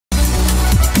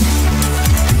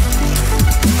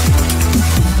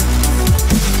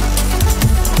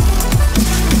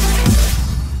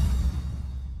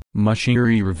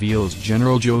Muchinguri reveals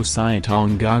General Josiah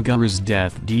Tongogara's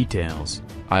death details.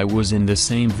 "I was in the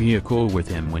same vehicle with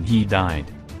him when he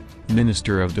died."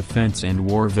 Minister of Defense and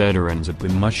War Veterans Oppah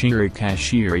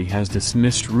Muchinguri-Kashiri has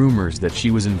dismissed rumors that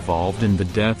she was involved in the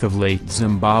death of late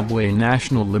Zimbabwe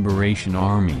National Liberation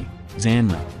Army,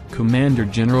 Zanla, Commander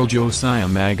General Josiah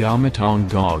Magama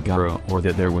Tongogara, or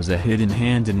that there was a hidden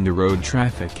hand in the road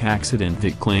traffic accident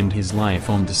that claimed his life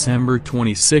on December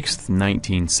 26,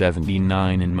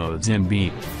 1979 in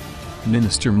Mozambique.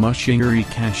 Minister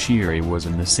Muchinguri-Kashiri was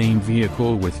in the same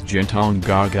vehicle with Gen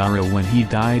Tongogara when he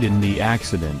died in the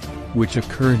accident, which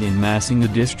occurred in Masinga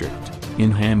district,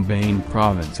 in Hambane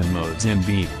province in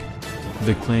Mozambique.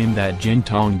 The claim that Gen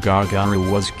Tongogara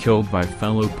was killed by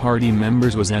fellow party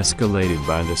members was escalated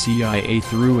by the CIA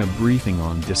through a briefing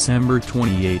on December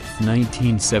 28,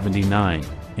 1979,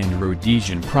 and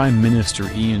Rhodesian Prime Minister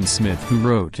Ian Smith, who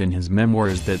wrote in his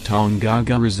memoirs that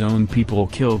Tongogara's own people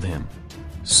killed him.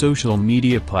 Social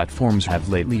media platforms have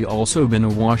lately also been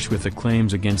awash with the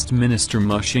claims against Minister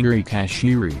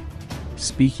Muchinguri-Kashiri.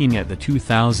 Speaking at the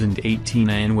 2018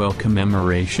 annual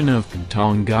commemoration of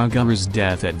Tongogara's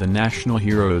death at the National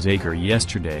Heroes Acre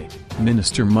yesterday,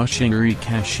 Minister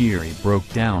Muchinguri-Kashiri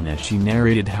broke down as she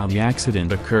narrated how the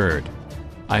accident occurred.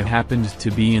 "I happened to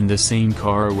be in the same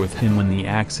car with him when the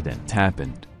accident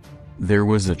happened. There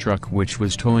was a truck which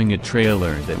was towing a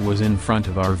trailer that was in front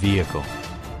of our vehicle.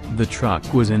 The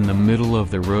truck was in the middle of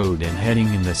the road and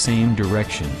heading in the same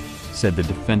direction," said the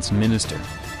defense minister.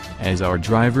 "As our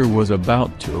driver was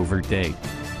about to overtake,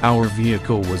 our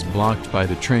vehicle was blocked by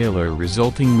the trailer,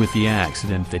 resulting with the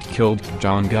accident that killed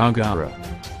Tongogara.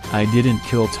 I didn't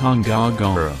kill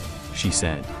Tongogara," she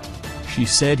said. She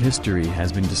said history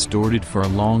has been distorted for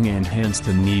long and hence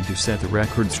the need to set the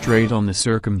record straight on the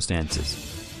circumstances.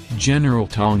 General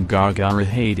Tongogara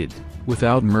hated,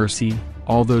 without mercy,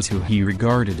 all those who he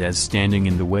regarded as standing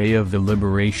in the way of the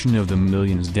liberation of the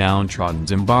millions downtrodden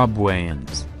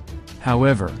Zimbabweans.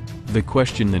 However, the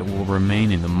question that will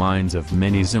remain in the minds of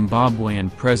many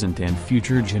Zimbabwean present and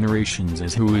future generations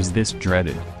is, who is this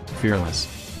dreaded, fearless,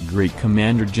 great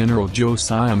Commander General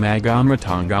Josiah Magama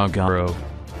Tongogara?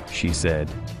 She said.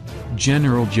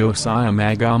 General Josiah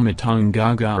Magama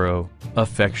Tongogara,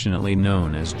 affectionately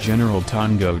known as General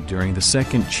Tongo during the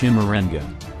Second Chimurenga,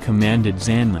 commanded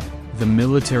Zanla, the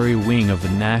military wing of the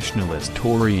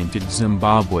nationalist-oriented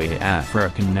Zimbabwe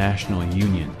African National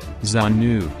Union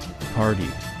 (ZANU) party.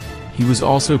 He was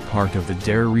also part of the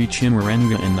Dari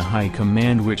Chimurenga in the high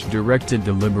command which directed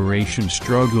the liberation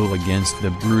struggle against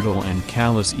the brutal and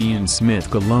callous Ian Smith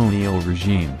colonial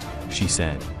regime, she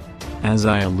said. As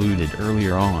I alluded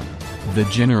earlier on, the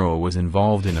general was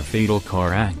involved in a fatal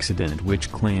car accident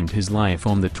which claimed his life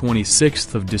on the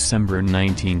 26th of December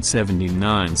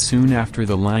 1979, soon after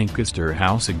the Lancaster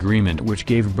House Agreement which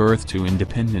gave birth to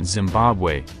independent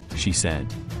Zimbabwe, she said.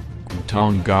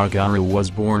 Tongogara was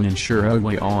born in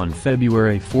Shirogwe on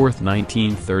February 4,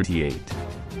 1938.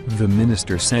 The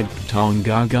minister said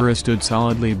Tongogara stood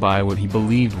solidly by what he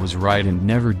believed was right and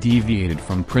never deviated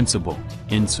from principle,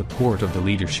 in support of the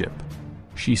leadership.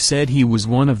 She said he was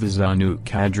one of the ZANU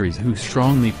cadres who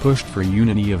strongly pushed for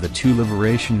unity of the two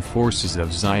liberation forces of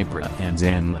ZIPRA and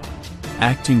Zanla.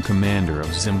 Acting Commander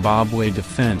of Zimbabwe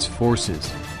Defense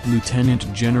Forces,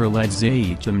 Lieutenant General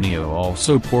Josiah Tongogara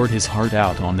also poured his heart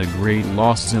out on the great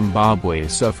loss Zimbabwe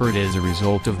suffered as a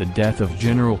result of the death of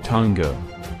General Tongo.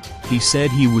 He said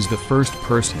he was the first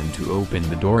person to open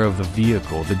the door of the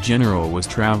vehicle the general was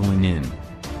traveling in.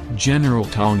 General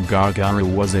Tongogara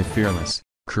was a fearless,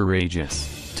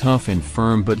 courageous, tough and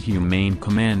firm but humane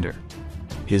commander.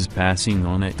 His passing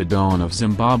on at the dawn of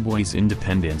Zimbabwe's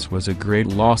independence was a great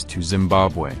loss to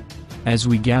Zimbabwe. As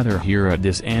we gather here at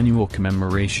this annual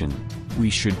commemoration, we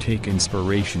should take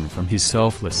inspiration from his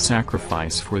selfless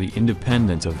sacrifice for the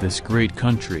independence of this great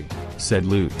country, said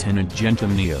Lieutenant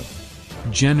Tongogara.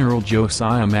 General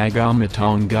Josiah Magama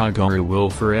Tongogara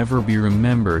will forever be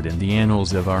remembered in the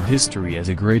annals of our history as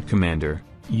a great commander,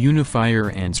 unifier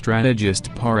and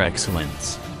strategist par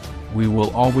excellence. We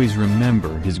will always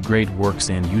remember his great works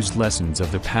and use lessons of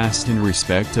the past in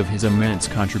respect of his immense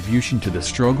contribution to the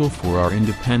struggle for our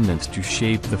independence to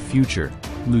shape the future,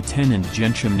 Lieutenant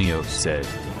Tongogara said.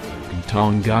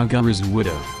 Tongogara's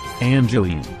widow,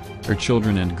 Angeline, her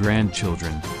children and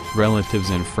grandchildren, relatives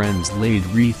and friends laid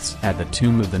wreaths at the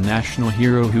tomb of the national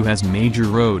hero who has major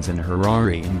roads in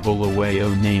Harare and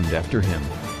Bulawayo named after him.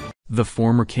 The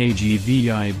former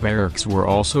KGVI barracks were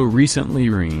also recently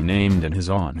renamed in his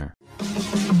honor.